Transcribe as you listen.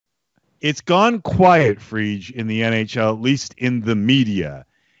It's gone quiet, Friedge, in the NHL, at least in the media.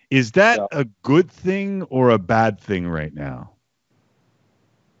 Is that a good thing or a bad thing right now?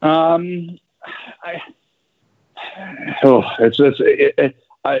 I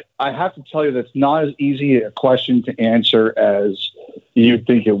have to tell you that's not as easy a question to answer as you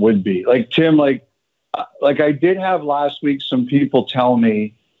think it would be. Like Tim, like I did have last week some people tell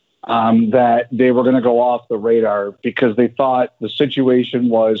me that they were going to go off the radar because they thought the situation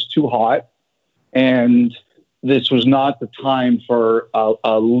was too hot and this was not the time for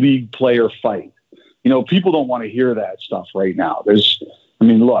a league player fight. You know, people don't want to hear that stuff right now.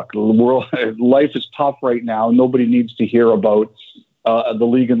 Look, life is tough right now. Nobody needs to hear about the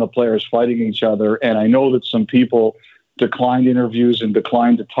league and the players fighting each other. And I know that some people declined interviews and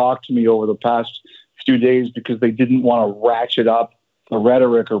declined to talk to me over the past few days because they didn't want to ratchet up the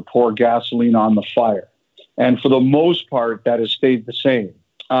rhetoric or pour gasoline on the fire. And for the most part, that has stayed the same.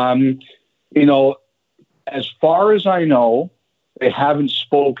 As far as I know, they haven't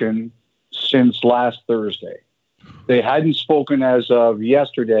spoken since last Thursday. They hadn't spoken as of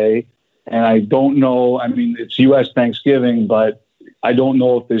yesterday, and I don't know. I mean, it's U.S. Thanksgiving, but I don't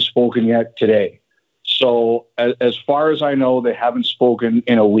know if they've spoken yet today. So as far as I know, they haven't spoken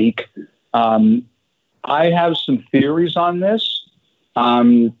in a week. I have some theories on this.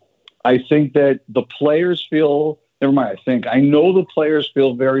 I think that the players feel, I know the players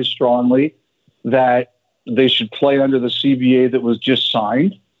feel very strongly that they should play under the CBA that was just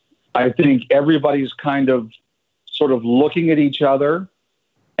signed. I think everybody's kind of sort of looking at each other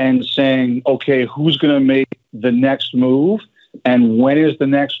and saying, okay, who's going to make the next move and when is the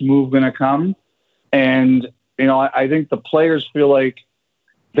next move going to come? And, I think the players feel like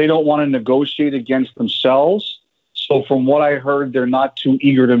they don't want to negotiate against themselves. So from what I heard, they're not too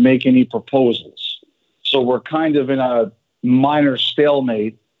eager to make any proposals. So we're kind of in a minor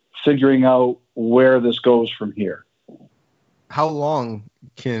stalemate figuring out where this goes from here. How long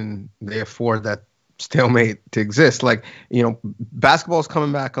can they afford that stalemate to exist? Like, basketball is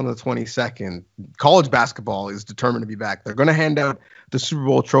coming back on the 22nd. College basketball is determined to be back. They're going to hand out the Super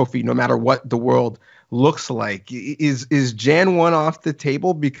Bowl trophy no matter what the world looks like. Is Jan 1 off the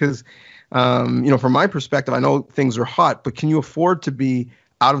table? Because, from my perspective, I know things are hot, but can you afford to be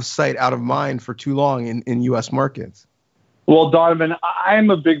out of sight, out of mind for too long in U.S. markets? Well, Donovan, I'm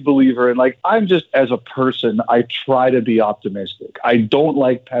a big believer in, I'm just, as a person, I try to be optimistic. I don't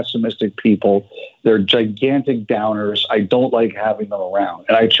like pessimistic people. They're gigantic downers. I don't like having them around.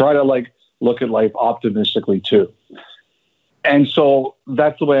 And I try to, look at life optimistically, too. And so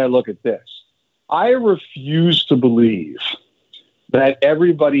that's the way I look at this. I refuse to believe that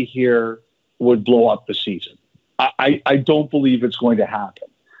everybody here would blow up the season. I don't believe it's going to happen.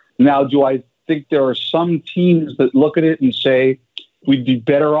 Now, do I think there are some teams that look at it and say we'd be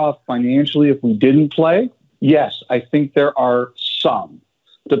better off financially if we didn't play? Yes, I think there are some,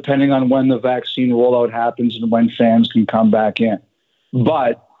 depending on when the vaccine rollout happens and when fans can come back in.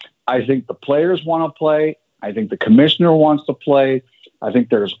 But I think the players want to play. I think the commissioner wants to play. I think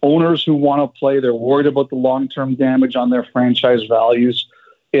there's owners who want to play. They're worried about the long-term damage on their franchise values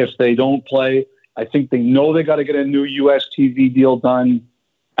if they don't play. I think they know they got to get a new US TV deal done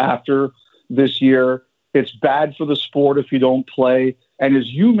after this year. It's bad for the sport if you don't play. And as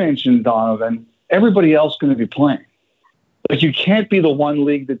you mentioned, Donovan, everybody else is going to be playing. You can't be the one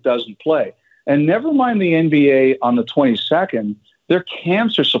league that doesn't play. And never mind the NBA on the 22nd, their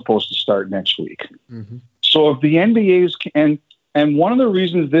camps are supposed to start next week. Mm-hmm. So if the NBA's and one of the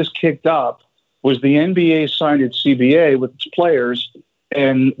reasons this kicked up was the NBA signed its CBA with its players,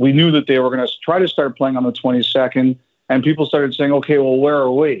 and we knew that they were going to try to start playing on the 22nd, and people started saying, okay, well, where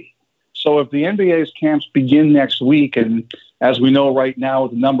are we? So if the NBA's camps begin next week, and as we know right now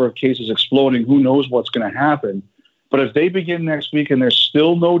with the number of cases exploding, who knows what's going to happen. But if they begin next week and there's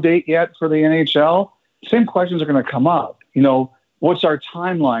still no date yet for the NHL, same questions are going to come up. What's our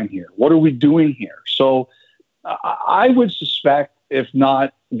timeline here? What are we doing here? So I would suspect, if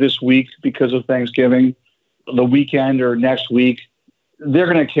not this week because of Thanksgiving, the weekend or next week,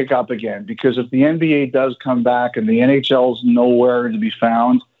 they're going to kick up again. Because if the NBA does come back and the NHL's nowhere to be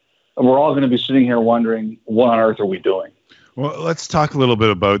found, we're all going to be sitting here wondering, what on earth are we doing? Well, let's talk a little bit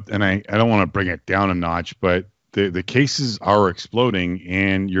about, and I don't want to bring it down a notch, but the cases are exploding,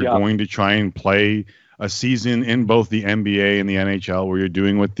 and you're going to try and play a season in both the NBA and the NHL where you're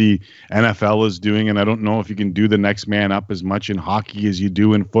doing what the NFL is doing. And I don't know if you can do the next man up as much in hockey as you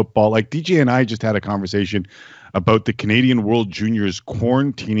do in football. Like DJ and I just had a conversation about the Canadian World Juniors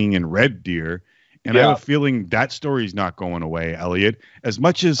quarantining in Red Deer. And I have a feeling that story is not going away, Elliotte, as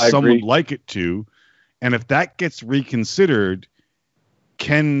much as some would like it to. And if that gets reconsidered,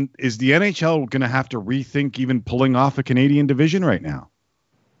 is the NHL going to have to rethink even pulling off a Canadian division right now?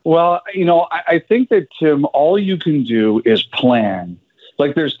 Well, I think that, Tim, all you can do is plan.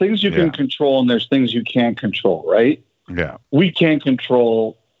 Like, there's things you can control and there's things you can't control, right? Yeah. We can't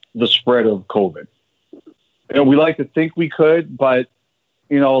control the spread of COVID. We like to think we could, but,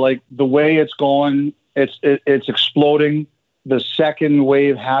 like the way it's going, it's exploding. The second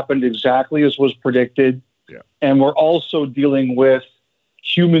wave happened exactly as was predicted. Yeah. And we're also dealing with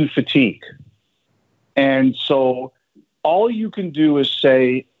human fatigue. And so all you can do is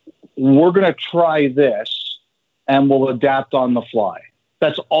say, we're going to try this and we'll adapt on the fly.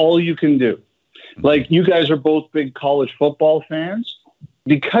 That's all you can do. Like, you guys are both big college football fans.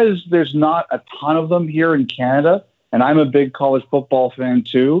 Because there's not a ton of them here in Canada, and I'm a big college football fan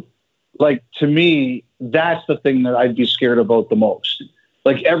too, like, to me, that's the thing that I'd be scared about the most.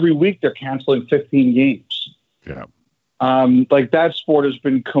 Like, every week they're canceling 15 games. Yeah. Like, that sport has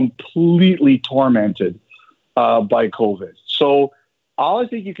been completely tormented by COVID. So all I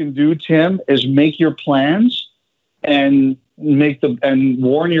think you can do, Tim, is make your plans and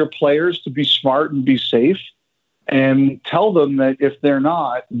warn your players to be smart and be safe, and tell them that if they're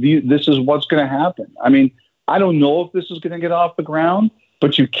not, this is what's going to happen. I mean, I don't know if this is going to get off the ground,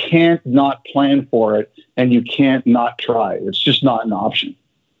 but you can't not plan for it, and you can't not try. It's just not an option.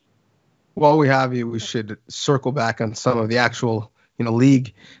 While we have you, we should circle back on some of the actual,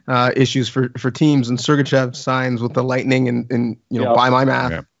 league issues for teams. And Sergachev signs with the Lightning, and by my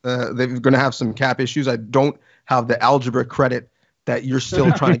math, they're going to have some cap issues. I don't have the algebra credit that you're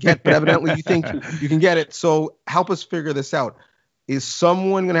still trying to get, but evidently you think you can get it. So help us figure this out. Is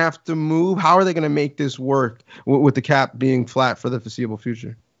someone going to have to move? How are they going to make this work with the cap being flat for the foreseeable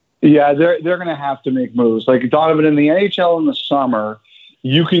future? Yeah, they're going to have to make moves. Like, Donovan, in the NHL in the summer,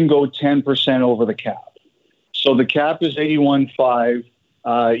 you can go 10% over the cap. So the cap is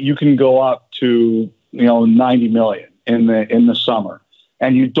 81.5. You can go up to 90 million in the summer,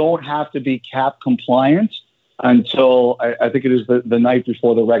 and you don't have to be cap compliant until I think it is the night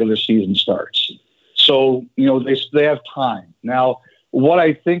before the regular season starts. So, they have time. Now,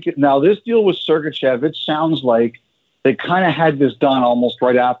 this deal with Sergachev, it sounds like they kind of had this done almost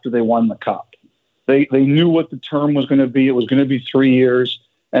right after they won the cup. They knew what the term was going to be. It was going to be 3 years.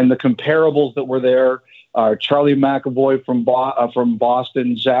 And the comparables that were there are Charlie McAvoy from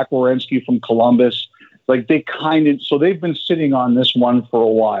Boston, Zach Werenski from Columbus. Like, so they've been sitting on this one for a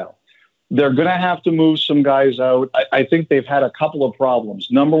while. They're going to have to move some guys out. I think they've had a couple of problems.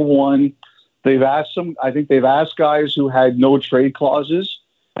 Number one, I think they've asked guys who had no trade clauses,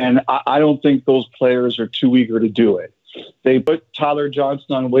 and I don't think those players are too eager to do it. They put Tyler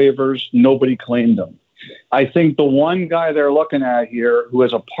Johnson on waivers. Nobody claimed him. I think the one guy they're looking at here who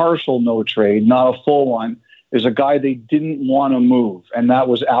has a partial no trade, not a full one, is a guy they didn't want to move, and that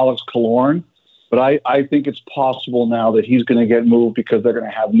was Alex Killorn. But I think it's possible now that he's going to get moved because they're going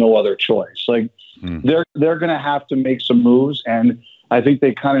to have no other choice. Like, they're going to have to make some moves, and I think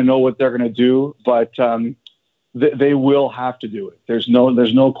they kind of know what they're going to do, but they will have to do it. There's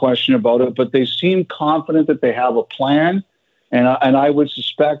no question about it. But they seem confident that they have a plan, and I would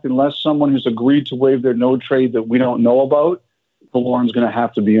suspect, unless someone has agreed to waive their no trade that we don't know about, Killorn's going to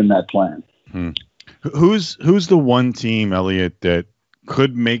have to be in that plan. Who's the one team, Elliotte, that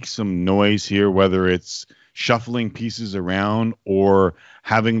could make some noise here, whether it's shuffling pieces around or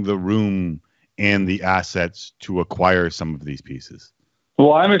having the room and the assets to acquire some of these pieces?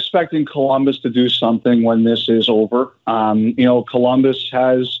 Well, I'm expecting Columbus to do something when this is over. Columbus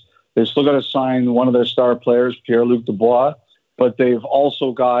they've still got to sign one of their star players, Pierre-Luc Dubois, but they've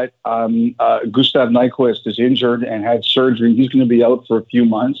also got Gustav Nyquist is injured and had surgery. He's going to be out for a few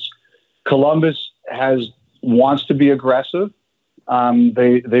months. Columbus wants to be aggressive.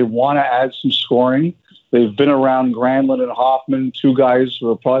 They want to add some scoring. They've been around Granlund and Hoffman, two guys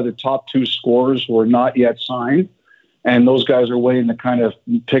who are probably the top two scorers who are not yet signed. And those guys are waiting to kind of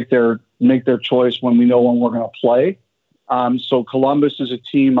make their choice when we know when we're going to play. So Columbus is a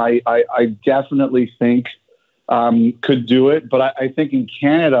team I definitely think could do it. But I think in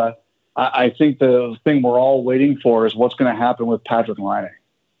Canada, I think the thing we're all waiting for is what's going to happen with Patrick Laine.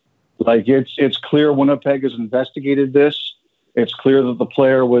 Like, it's clear Winnipeg has investigated this. It's clear that the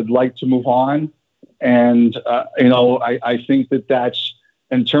player would like to move on. And, I think that's,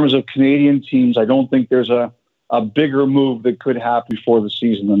 in terms of Canadian teams, I don't think there's a bigger move that could happen before the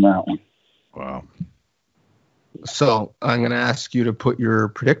season than that one. Wow. So I'm going to ask you to put your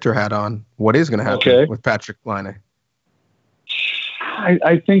predictor hat on. What is going to happen with Patrick Laine?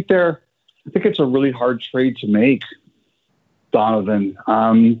 I think it's a really hard trade to make, Donovan.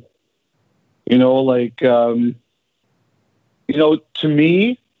 to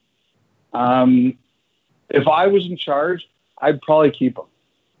me, if I was in charge, I'd probably keep him.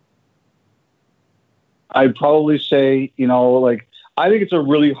 I'd probably say, I think it's a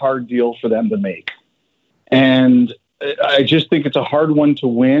really hard deal for them to make. And I just think it's a hard one to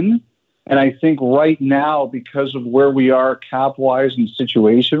win. And I think right now, because of where we are cap-wise and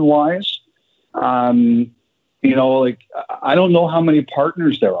situation-wise, I don't know how many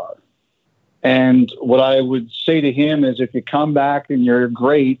partners there are. And what I would say to him is if you come back and you're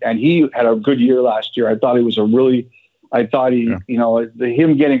great, and he had a good year last year. I thought he,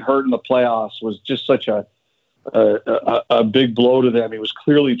 him getting hurt in the playoffs was just such a big blow to them. He was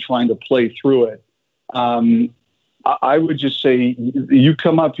clearly trying to play through it. I would just say you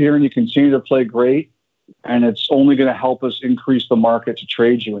come up here and you continue to play great, and it's only going to help us increase the market to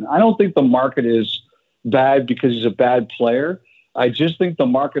trade you. And I don't think the market is bad because he's a bad player. I just think the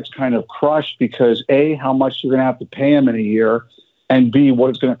market's kind of crushed because A, how much you're going to have to pay him in a year, and B, what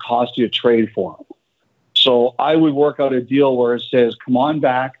it's going to cost you to trade for him. So I would work out a deal where it says, come on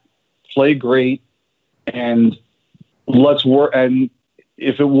back, play great, and let's work. And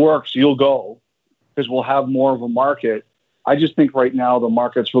if it works, you'll go because we'll have more of a market. I just think right now the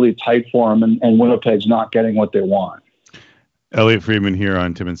market's really tight for him, and Winnipeg's not getting what they want. Elliotte Friedman here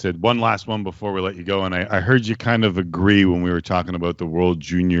on Tim and Sid. One last one before we let you go. And I heard you kind of agree when we were talking about the World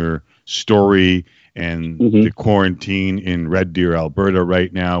Junior story and the quarantine in Red Deer, Alberta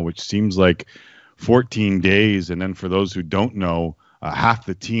right now, which seems like 14 days. And then for those who don't know, half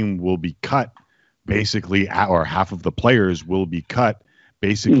the team will be cut basically, or half of the players will be cut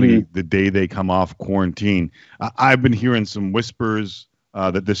basically the day they come off quarantine. I've been hearing some whispers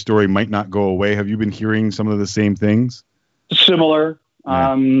that this story might not go away. Have you been hearing some of the same things? Similar.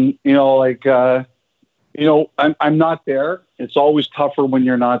 I'm not there. It's always tougher when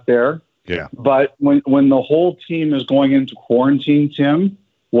you're not there. Yeah. But when the whole team is going into quarantine, Tim,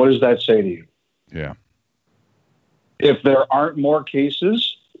 what does that say to you? Yeah. If there aren't more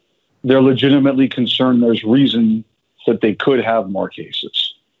cases, they're legitimately concerned there's reason that they could have more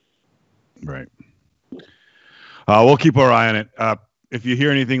cases. Right. We'll keep our eye on it. If you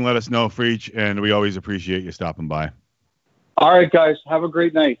hear anything, let us know, Freach, and we always appreciate you stopping by. All right, guys. Have a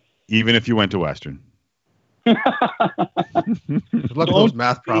great night. Even if you went to Western. Good luck with those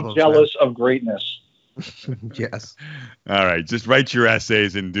math problems. Jealous of greatness. Yes. All right. Just write your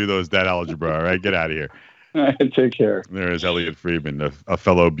essays and do that algebra. All right. Get out of here. Take care. There is Elliotte Friedman, a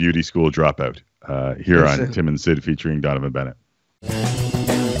fellow beauty school dropout, here on Tim and Sid featuring Donovan Bennett.